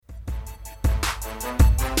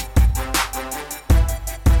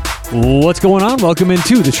What's going on? Welcome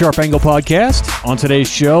into the Sharp Angle Podcast. On today's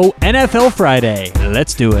show, NFL Friday.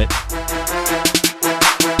 Let's do it.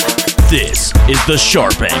 This is the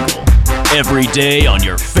Sharp Angle. Every day on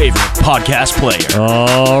your favorite podcast player.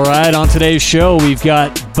 All right, on today's show, we've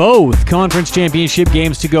got both conference championship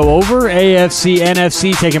games to go over. AFC,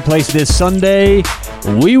 NFC taking place this Sunday.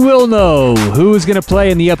 We will know who is going to play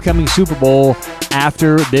in the upcoming Super Bowl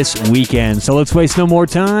after this weekend. So let's waste no more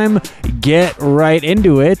time. Get right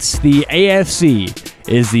into it. The AFC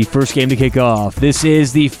is the first game to kick off. This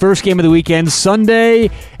is the first game of the weekend, Sunday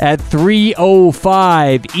at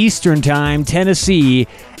 3:05 Eastern Time, Tennessee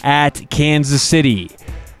at Kansas City.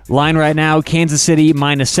 Line right now, Kansas City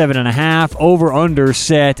minus 7.5, over-under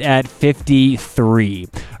set at 53.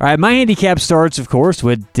 All right, my handicap starts, of course,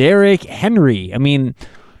 with Derrick Henry. I mean,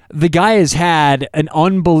 the guy has had an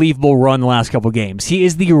unbelievable run the last couple games. He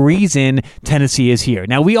is the reason Tennessee is here.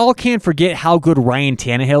 Now, we all can't forget how good Ryan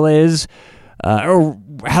Tannehill is, or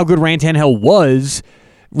how good Ryan Tannehill was,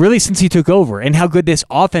 really since he took over, and how good this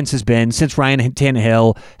offense has been since Ryan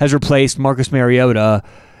Tannehill has replaced Marcus Mariota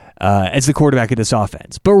as the quarterback of this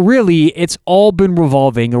offense. But really, it's all been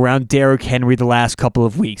revolving around Derrick Henry the last couple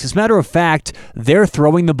of weeks. As a matter of fact, they're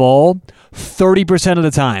throwing the ball 30% of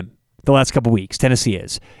the time the last couple of weeks. Tennessee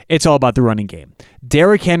is. It's all about the running game.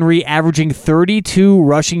 Derrick Henry averaging 32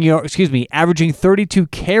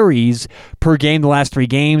 carries per game the last 3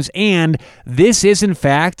 games, and this is, in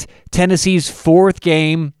fact, Tennessee's 4th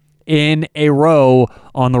game in a row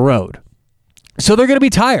on the road. So they're going to be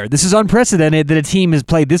tired. This is unprecedented that a team has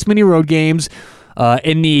played this many road games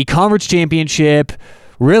in the conference championship,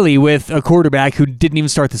 really with a quarterback who didn't even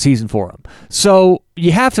start the season for him. So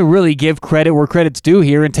you have to really give credit where credit's due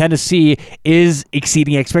here, and Tennessee is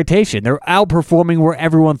exceeding expectation. They're outperforming where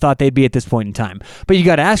everyone thought they'd be at this point in time. But you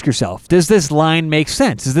got to ask yourself, does this line make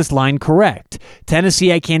sense? Is this line correct?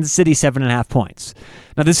 Tennessee at Kansas City, 7.5 points.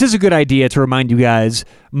 Now, this is a good idea to remind you guys,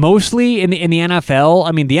 mostly in the NFL,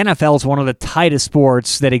 I mean, the NFL is one of the tightest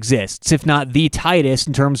sports that exists, if not the tightest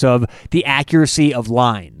in terms of the accuracy of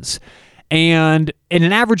lines. And in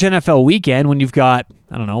an average NFL weekend, when you've got,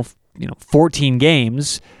 14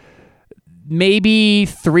 games, maybe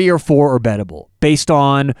 3 or 4 are bettable based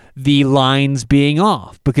on the lines being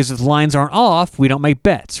off. Because if the lines aren't off, we don't make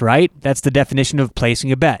bets, right? That's the definition of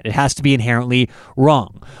placing a bet. It has to be inherently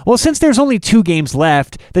wrong. Well, since there's only 2 games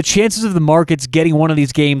left, the chances of the markets getting one of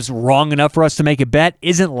these games wrong enough for us to make a bet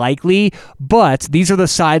isn't likely, but these are the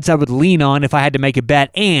sides I would lean on if I had to make a bet,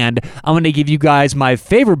 and I'm going to give you guys my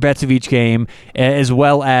favorite bets of each game, as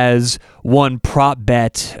well as one prop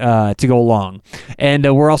bet to go along. And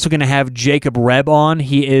we're also going to have Jacob Rebb on.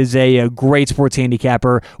 He is a great sports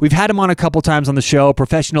handicapper. We've had him on a couple times on the show,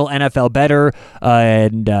 professional NFL bettor,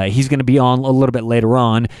 and he's going to be on a little bit later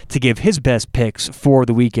on to give his best picks for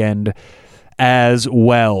the weekend as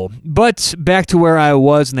well. But back to where I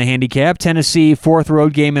was in the handicap. Tennessee, 4th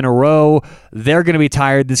road game in a row. They're going to be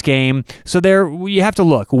tired this game. So you have to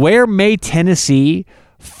look. Where may Tennessee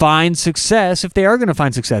find success if they are going to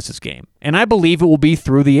find success this game? And I believe it will be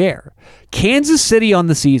through the air. Kansas City on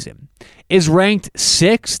the season is ranked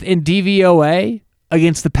 6th in DVOA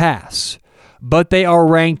against the pass, but they are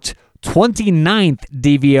ranked 29th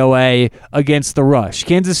DVOA against the rush.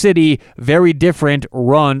 Kansas City, very different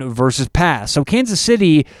run versus pass. So Kansas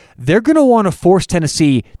City, they're going to want to force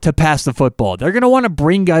Tennessee to pass the football. They're going to want to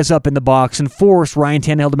bring guys up in the box and force Ryan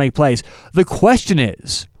Tannehill to make plays. The question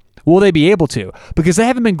is, will they be able to? Because they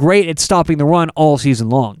haven't been great at stopping the run all season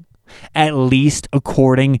long, at least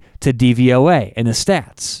according to DVOA and the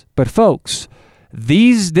stats. But folks,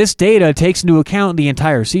 this data takes into account the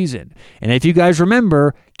entire season. And if you guys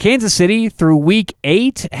remember, Kansas City through week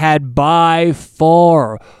 8 had by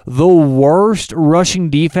far the worst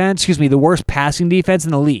the worst passing defense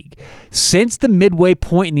in the league. Since the midway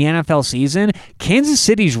point in the NFL season, Kansas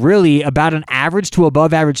City's really about an average to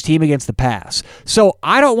above average team against the pass. So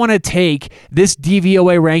I don't want to take this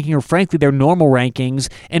DVOA ranking, or frankly their normal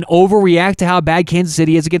rankings, and overreact to how bad Kansas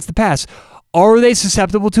City is against the pass. Are they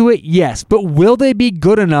susceptible to it? Yes. But will they be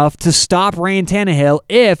good enough to stop Ryan Tannehill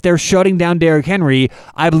if they're shutting down Derrick Henry?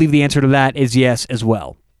 I believe the answer to that is yes as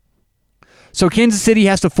well. So Kansas City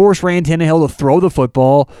has to force Ryan Tannehill to throw the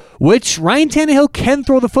football, which Ryan Tannehill can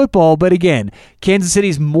throw the football, but again, Kansas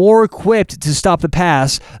City's more equipped to stop the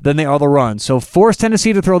pass than they are the run. So force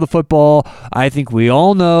Tennessee to throw the football. I think we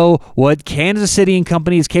all know what Kansas City and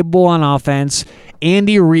company is capable on offense.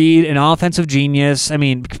 Andy Reid, an offensive genius. I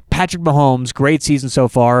mean, Patrick Mahomes, great season so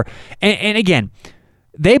far. And again,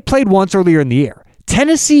 they played once earlier in the year.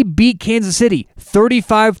 Tennessee beat Kansas City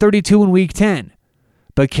 35-32 in Week 10.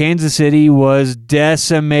 but Kansas City was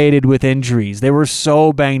decimated with injuries. They were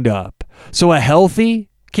so banged up. So a healthy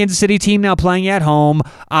Kansas City team now playing at home,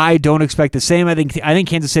 I don't expect the same. I think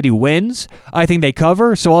Kansas City wins. I think they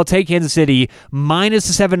cover, so I'll take Kansas City minus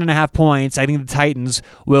the 7.5 points. I think the Titans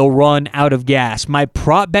will run out of gas. My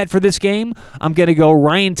prop bet for this game, I'm going to go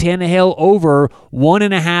Ryan Tannehill over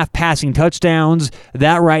 1.5 passing touchdowns.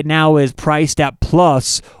 That right now is priced at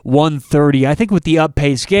plus 130. I think with the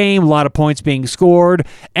up-paced game, a lot of points being scored,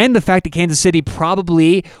 and the fact that Kansas City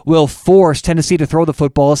probably will force Tennessee to throw the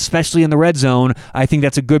football, especially in the red zone, I think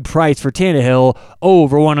that's a good price for Tannehill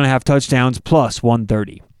over 1.5 touchdowns plus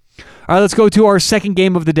 130. All right, let's go to our second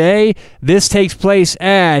game of the day. This takes place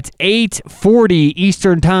at 8:40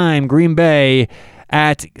 Eastern Time, Green Bay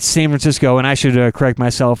at San Francisco. And I should correct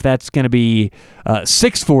myself. That's going to be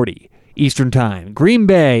 6:40 Eastern Time. Green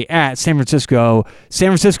Bay at San Francisco. San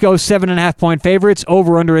Francisco 7.5 point favorites.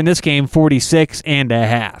 Over under in this game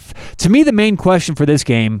 46.5. To me, the main question for this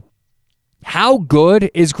game, how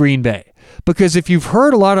good is Green Bay? Because if you've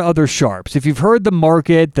heard a lot of other sharps, if you've heard the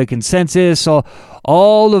market, the consensus,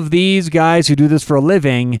 all of these guys who do this for a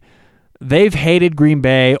living, they've hated Green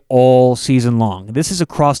Bay all season long. This is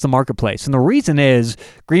across the marketplace. And the reason is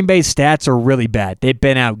Green Bay's stats are really bad. They've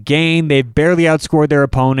been outgained. They've barely outscored their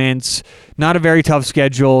opponents. Not a very tough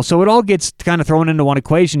schedule. So it all gets kind of thrown into one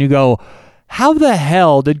equation. You go, how the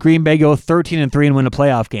hell did Green Bay go 13-3 and win a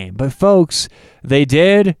playoff game? But folks, they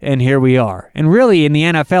did, and here we are. And really, in the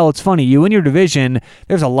NFL, it's funny. You win your division,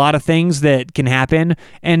 there's a lot of things that can happen,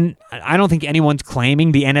 and I don't think anyone's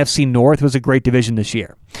claiming the NFC North was a great division this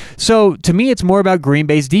year. So, to me, it's more about Green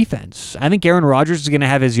Bay's defense. I think Aaron Rodgers is going to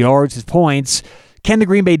have his yards, his points. Can the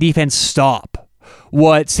Green Bay defense stop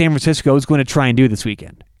what San Francisco is going to try and do this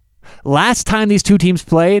weekend? Last time these two teams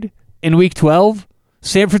played, in Week 12,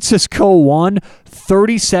 San Francisco won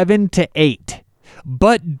 37-8.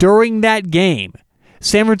 But during that game,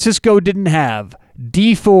 San Francisco didn't have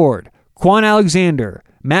Dee Ford, Quan Alexander,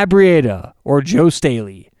 Matt Breida, or Joe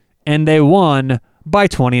Staley, and they won by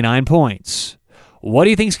 29 points. What do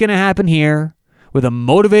you think is going to happen here with a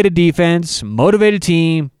motivated defense, motivated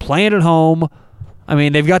team, playing at home? I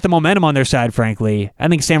mean, they've got the momentum on their side, frankly. I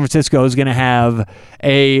think San Francisco is going to have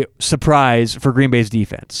a surprise for Green Bay's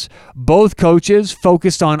defense. Both coaches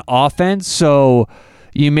focused on offense, so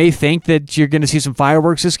you may think that you're going to see some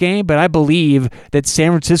fireworks this game, but I believe that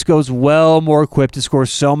San Francisco is well more equipped to score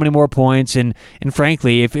so many more points. And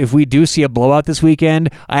frankly, if we do see a blowout this weekend,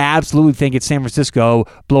 I absolutely think it's San Francisco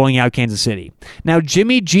blowing out Kansas City. Now,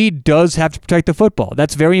 Jimmy G does have to protect the football.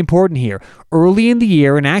 That's very important here. Early in the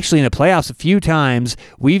year, and actually in the playoffs a few times,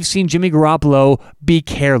 we've seen Jimmy Garoppolo be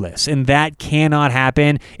careless, and that cannot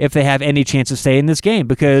happen if they have any chance to stay in this game,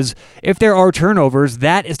 because if there are turnovers,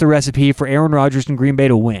 that is the recipe for Aaron Rodgers and Green Bay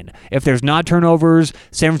to win. If there's not turnovers,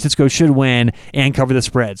 San Francisco should win and cover the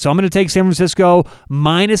spread. So I'm going to take San Francisco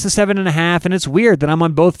minus the 7.5, and it's weird that I'm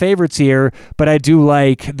on both favorites here, but I do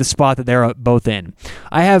like the spot that they're both in.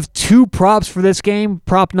 I have two props for this game.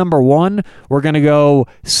 Prop number one, we're going to go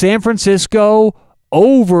San Francisco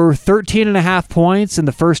over 13.5 points in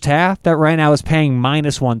the first half. That right now is paying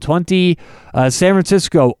minus 120. San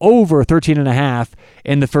Francisco over 13.5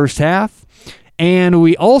 in the first half. And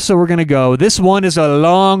we also were going to go, this one is a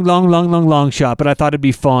long shot, but I thought it'd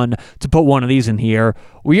be fun to put one of these in here.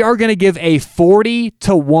 We are going to give a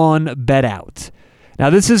 40-1 bet out. Now,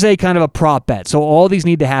 this is a kind of a prop bet, so all these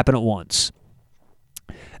need to happen at once.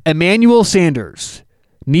 Emmanuel Sanders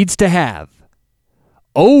needs to have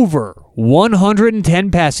over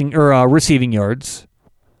 110 passing or receiving yards,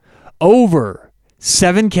 over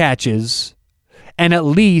 7 catches, and at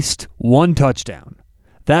least 1 touchdown.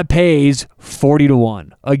 That pays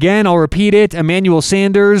 40-1. Again, I'll repeat it. Emmanuel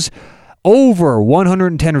Sanders, over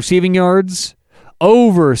 110 receiving yards,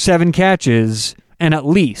 over 7 catches, and at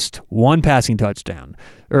least 1 passing touchdown,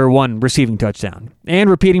 or 1 receiving touchdown.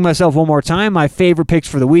 And repeating myself one more time, my favorite picks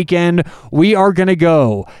for the weekend, we are going to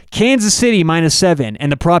go Kansas City minus 7,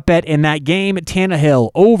 and the prop bet in that game,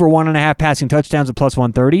 Tannehill over 1.5 passing touchdowns at plus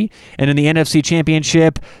 130. And in the NFC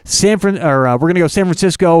Championship, we're going to go San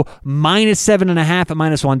Francisco minus 7.5 at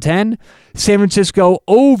minus 110. San Francisco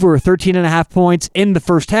over 13.5 points in the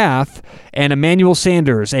first half. And Emmanuel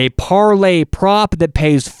Sanders, a parlay prop that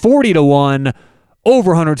pays 40-1,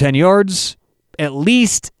 over 110 yards, at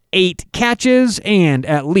least 8 catches, and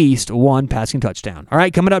at least 1 passing touchdown. All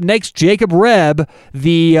right, coming up next, Jacob Rebb,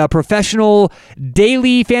 the professional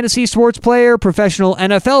daily fantasy sports player, professional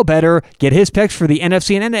NFL bettor, get his picks for the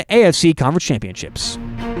NFC and AFC Conference Championships.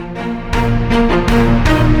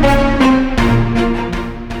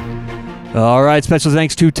 All right, special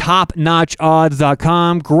thanks to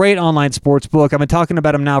TopNotchOdds.com. Great online sports book. I've been talking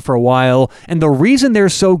about them now for a while, and the reason they're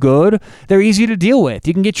so good, they're easy to deal with.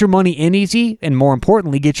 You can get your money in easy, and more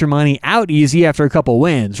importantly, get your money out easy after a couple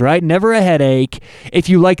wins, right? Never a headache. If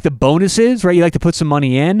you like the bonuses, right, you like to put some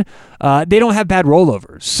money in, they don't have bad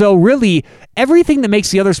rollovers. So really, everything that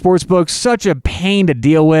makes the other sports books such a pain to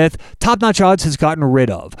deal with, Top Notch Odds has gotten rid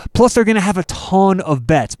of. Plus, they're going to have a ton of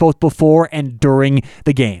bets, both before and during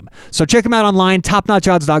the game. So check them out online,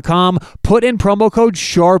 topnotchodds.com. Put in promo code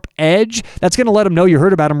SHARPEDGE. That's going to let them know you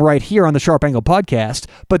heard about them right here on the Sharp Angle podcast.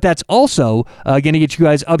 But that's also going to get you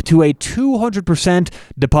guys up to a 200%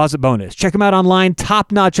 deposit bonus. Check them out online,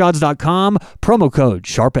 topnotchodds.com. Promo code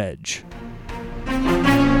SHARPEDGE.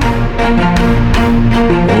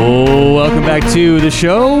 Oh, welcome back to the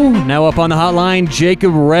show. Now up on the hotline,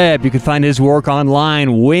 Jacob Rebb. You can find his work online,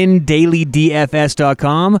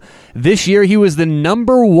 windailydfs.com. This year, he was the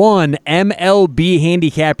 #1 MLB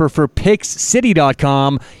handicapper for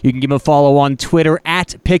PicksCity.com. You can give him a follow on Twitter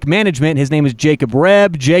at PickManagement. His name is Jacob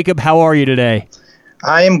Rebb. Jacob, how are you today?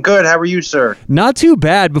 I am good. How are you, sir? Not too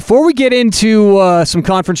bad. Before we get into some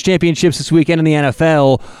conference championships this weekend in the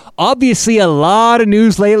NFL, obviously a lot of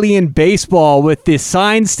news lately in baseball with the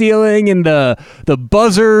sign stealing and the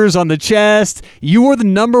buzzers on the chest. You were the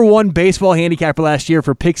 #1 baseball handicapper last year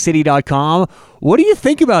for PickCity.com. What do you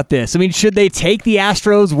think about this? I mean, should they take the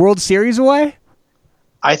Astros World Series away?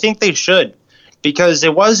 I think they should, because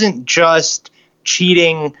it wasn't just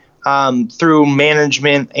cheating through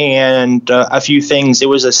management and a few things. It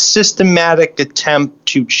was a systematic attempt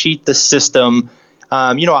to cheat the system.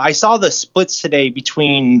 I saw the splits today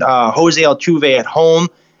between Jose Altuve at home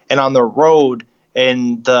and on the road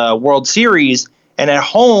in the World Series. And at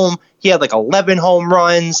home, he had like 11 home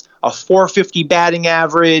runs, a .450 batting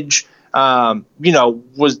average,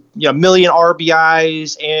 was a million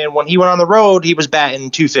RBIs. And when he went on the road, he was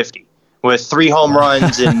batting .250 with 3 home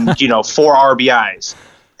runs and 4 RBIs.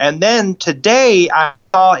 And then today I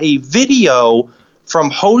saw a video from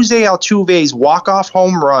Jose Altuve's walk-off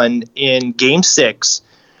home run in Game 6.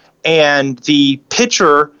 And the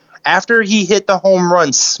pitcher, after he hit the home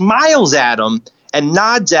run, smiles at him and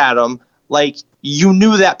nods at him like you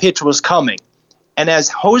knew that pitch was coming. And as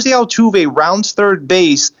Jose Altuve rounds third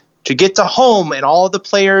base to get to home and all of the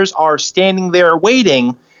players are standing there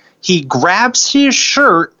waiting, he grabs his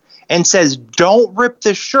shirt and says, "Don't rip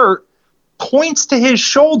the shirt," points to his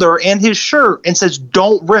shoulder and his shirt and says,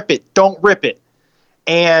 "Don't rip it, don't rip it."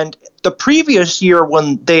 And the previous year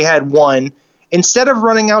when they had won, instead of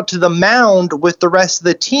running out to the mound with the rest of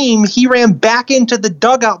the team, he ran back into the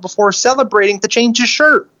dugout before celebrating to change his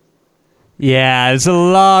shirt. Yeah, there's a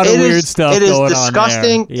lot of weird stuff going on there. It is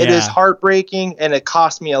disgusting, it is heartbreaking, and it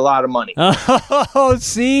cost me a lot of money. Oh,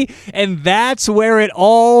 see? And that's where it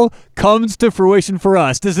all comes to fruition for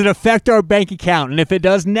us. Does it affect our bank account? And if it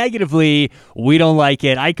does negatively, we don't like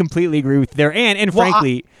it. I completely agree with you there. And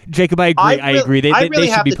frankly, Jacob, I agree. They really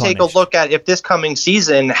should have be to punished. take a look at, if this coming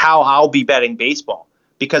season, how I'll be betting baseball.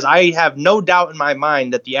 Because I have no doubt in my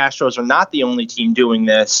mind that the Astros are not the only team doing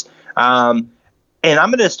this. And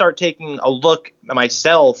I'm going to start taking a look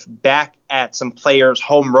myself back at some players'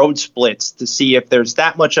 home road splits to see if there's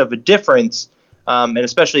that much of a difference, and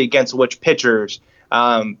especially against which pitchers,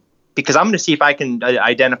 because I'm going to see if I can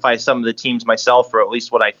identify some of the teams myself, or at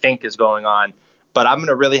least what I think is going on. But I'm going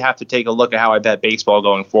to really have to take a look at how I bet baseball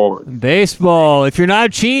going forward. Baseball. If you're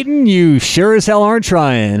not cheating, you sure as hell aren't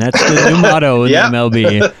trying. That's the new motto in the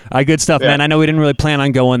MLB. Good stuff, man. I know we didn't really plan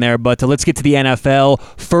on going there, but let's get to the NFL.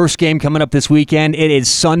 First game coming up this weekend. It is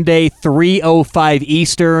Sunday, 3:05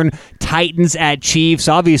 Eastern. Titans at Chiefs.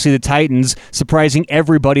 Obviously, the Titans surprising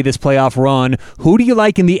everybody this playoff run. Who do you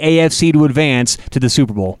like in the AFC to advance to the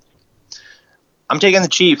Super Bowl? I'm taking the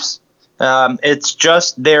Chiefs. It's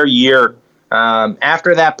just their year.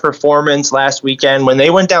 After that performance last weekend, when they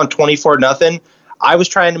went down 24-0, I was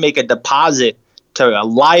trying to make a deposit to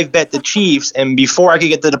live bet the Chiefs, and before I could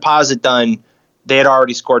get the deposit done, they had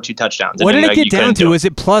already scored 2 touchdowns. What did it get down to? Was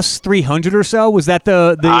it plus 300 or so? Was that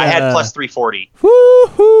the I had plus 340.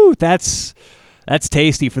 Woo-hoo! That's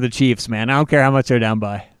tasty for the Chiefs, man. I don't care how much they're down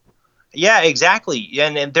by. Yeah, exactly.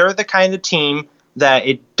 And they're the kind of team that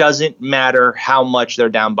it doesn't matter how much they're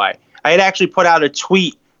down by. I had actually put out a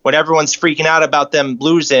tweet when everyone's freaking out about them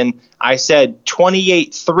losing. I said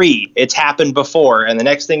 28-3. It's happened before. And the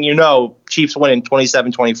next thing you know, Chiefs winning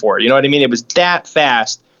 27-24. You know what I mean? It was that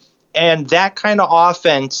fast. And that kind of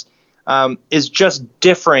offense is just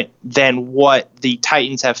different than what the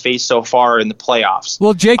Titans have faced so far in the playoffs.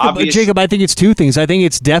 Well, Jacob, I think it's two things. I think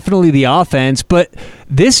it's definitely the offense, but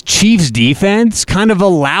this Chiefs defense kind of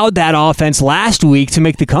allowed that offense last week to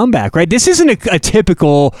make the comeback, right? This isn't a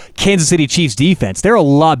typical Kansas City Chiefs defense. They're a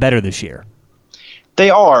lot better this year. They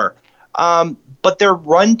are. But their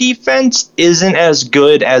run defense isn't as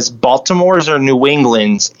good as Baltimore's or New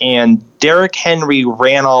England's, and Derrick Henry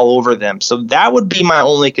ran all over them. So that would be my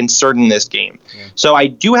only concern in this game. Yeah. So I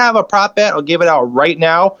do have a prop bet. I'll give it out right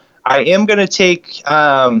now. I am going to take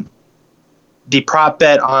the prop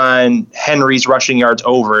bet on Henry's rushing yards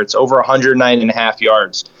over. It's over 109.5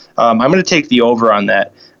 yards. I'm going to take the over on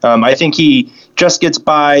that. I think he just gets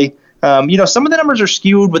by. Some of the numbers are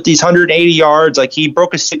skewed with these 180 yards. Like he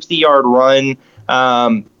broke a 60-yard run.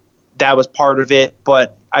 That was part of it,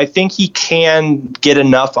 but I think he can get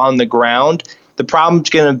enough on the ground. The problem's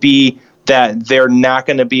going to be that they're not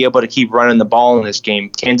going to be able to keep running the ball in this game.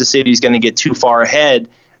 Kansas City's going to get too far ahead,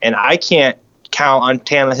 and I can't count on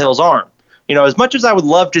Tannehill's arm. As much as I would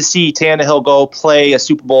love to see Tannehill go play a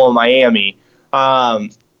Super Bowl in Miami, I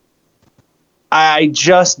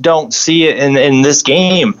just don't see it in this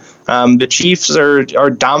game. The Chiefs are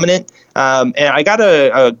dominant, and I got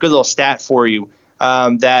a good little stat for you.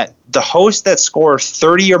 That the hosts that score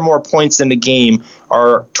 30 or more points in the game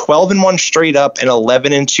are 12-1 straight up and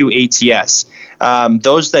 11-2 ATS.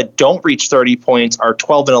 Those that don't reach 30 points are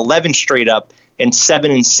 12-11 straight up and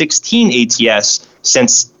 7-16 ATS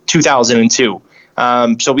since 2002.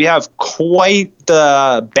 So we have quite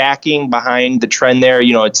the backing behind the trend there.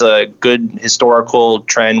 It's a good historical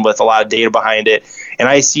trend with a lot of data behind it. And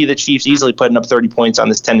I see the Chiefs easily putting up 30 points on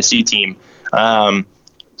this Tennessee team.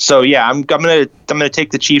 So yeah, I'm gonna take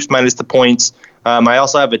the Chiefs minus the points. I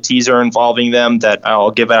also have a teaser involving them that I'll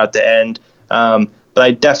give out at the end. But I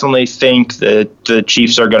definitely think that the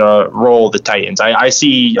Chiefs are gonna roll the Titans. I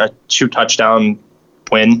see a 2-touchdown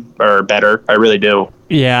win or better. I really do.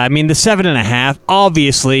 Yeah, I mean the 7.5.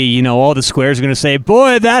 Obviously, all the squares are going to say,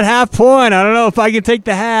 "Boy, that half point. I don't know if I can take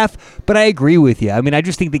the half." But I agree with you. I mean, I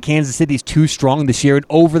just think that Kansas City's too strong this year, and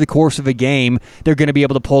over the course of a game, they're going to be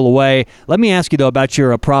able to pull away. Let me ask you though about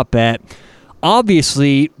your prop bet.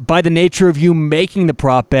 Obviously, by the nature of you making the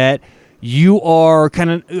prop bet, you are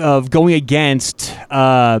kind of going against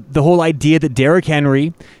the whole idea that Derrick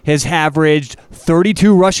Henry has averaged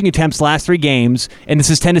 32 rushing attempts last 3 games, and this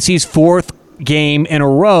is Tennessee's 4th game in a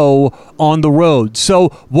row on the road. So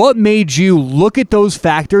what made you look at those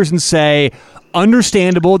factors and say,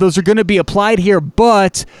 understandable, those are going to be applied here,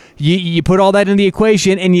 but you put all that in the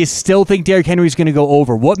equation and you still think Derrick Henry's going to go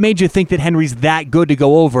over? What made you think that Henry's that good to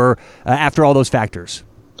go over after all those factors?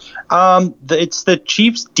 It's the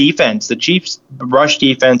Chiefs' defense. The Chiefs' rush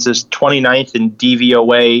defense is 29th in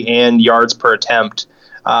DVOA and yards per attempt,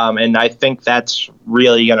 and I think that's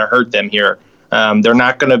really going to hurt them here. They're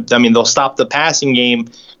not going to – they'll stop the passing game,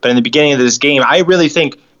 but in the beginning of this game, I really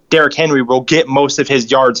think Derrick Henry will get most of his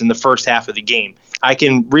yards in the first half of the game. I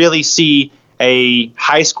can really see a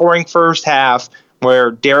high-scoring first half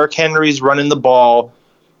where Derrick Henry's running the ball.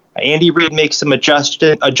 Andy Reid makes some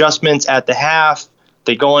adjustments at the half.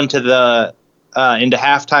 They go into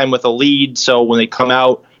halftime with a lead, so when they come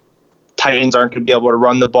out, Titans aren't going to be able to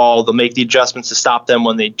run the ball. They'll make the adjustments to stop them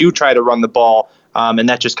when they do try to run the ball. And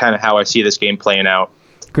that's just kind of how I see this game playing out.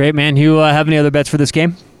 Great, man. You have any other bets for this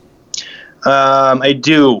game? I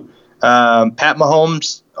do. Pat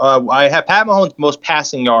Mahomes. I have Pat Mahomes' most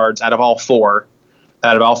passing yards out of all four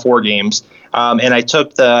games. And I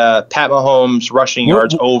took the Pat Mahomes rushing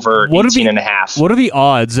yards over 18.5. What are the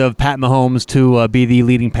odds of Pat Mahomes to be the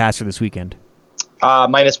leading passer this weekend?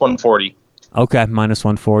 Minus 140. Okay, minus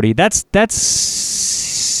 140. That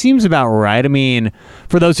seems about right. I mean,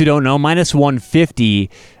 for those who don't know, minus 150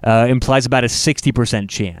 implies about a 60%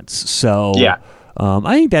 chance. So yeah.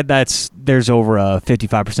 I think there's over a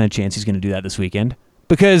 55% chance he's going to do that this weekend.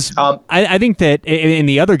 Because I think that in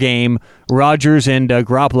the other game, Rodgers and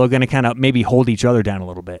Garoppolo are going to kind of maybe hold each other down a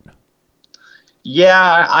little bit.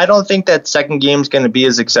 Yeah, I don't think that second game is going to be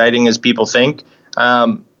as exciting as people think.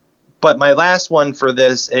 But my last one for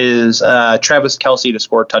this is Travis Kelce to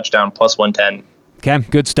score a touchdown, plus 110. Okay,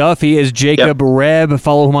 good stuff. He is Jacob Rebb.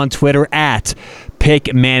 Follow him on Twitter at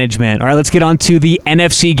Pick Management. All right, let's get on to the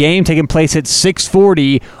NFC game taking place at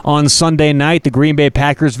 6:40 on Sunday night. The Green Bay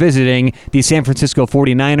Packers visiting the San Francisco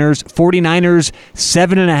 49ers. 49ers,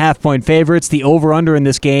 7.5-point favorites. The over-under in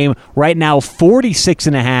this game right now,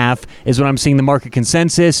 46.5 is what I'm seeing the market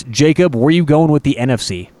consensus. Jacob, where are you going with the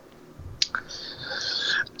NFC?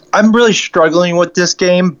 I'm really struggling with this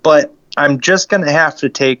game, but I'm just going to have to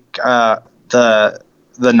take the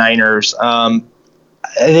Niners.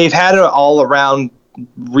 they've had an all-around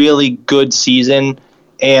really good season,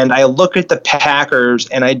 and I look at the Packers,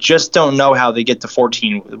 and I just don't know how they get to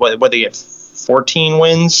 14. What they get 14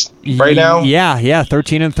 wins right now? Yeah,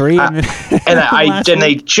 13-3. And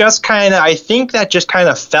they just kind of, I think that just kind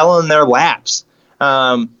of fell in their laps.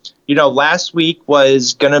 Last week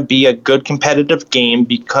was going to be a good competitive game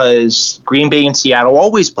because Green Bay and Seattle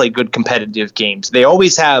always play good competitive games. They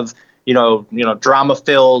always have,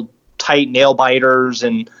 drama-filled, tight nail-biters,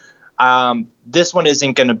 and this one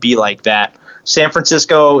isn't going to be like that. San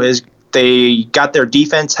Francisco they got their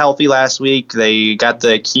defense healthy last week. They got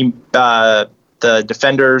the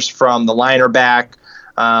defenders from the liner back,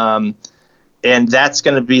 and that's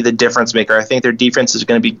going to be the difference maker. I think their defense is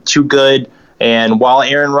going to be too good. And while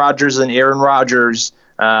Aaron Rodgers, he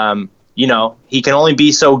can only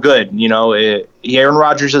be so good. Aaron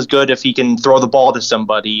Rodgers is good if he can throw the ball to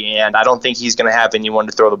somebody, and I don't think he's going to have anyone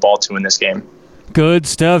to throw the ball to in this game. Good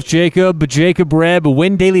stuff, Jacob. Jacob Rebb,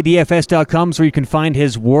 WinDailyDFS.com is where you can find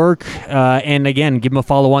his work. And again, give him a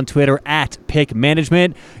follow on Twitter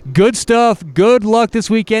 @PickManagement. Good stuff. Good luck this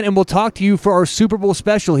weekend, and we'll talk to you for our Super Bowl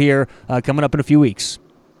special here coming up in a few weeks.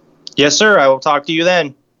 Yes, sir. I will talk to you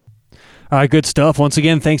then. All right, good stuff. Once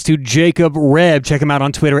again, thanks to Jacob Rebb. Check him out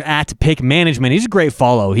on Twitter @PickManagement. He's a great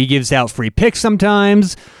follow. He gives out free picks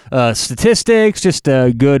sometimes, statistics, just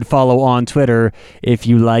a good follow on Twitter if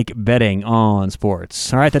you like betting on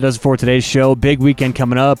sports. All right, that does it for today's show. Big weekend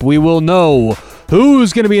coming up. We will know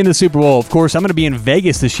who's going to be in the Super Bowl. Of course, I'm going to be in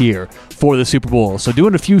Vegas this year for the Super Bowl, so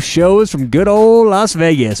doing a few shows from good old Las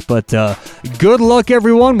Vegas. But good luck,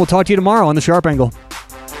 everyone. We'll talk to you tomorrow on The Sharp Angle.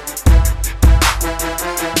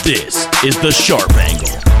 This is The Sharp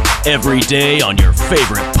Angle. Every day on your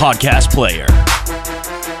favorite podcast player.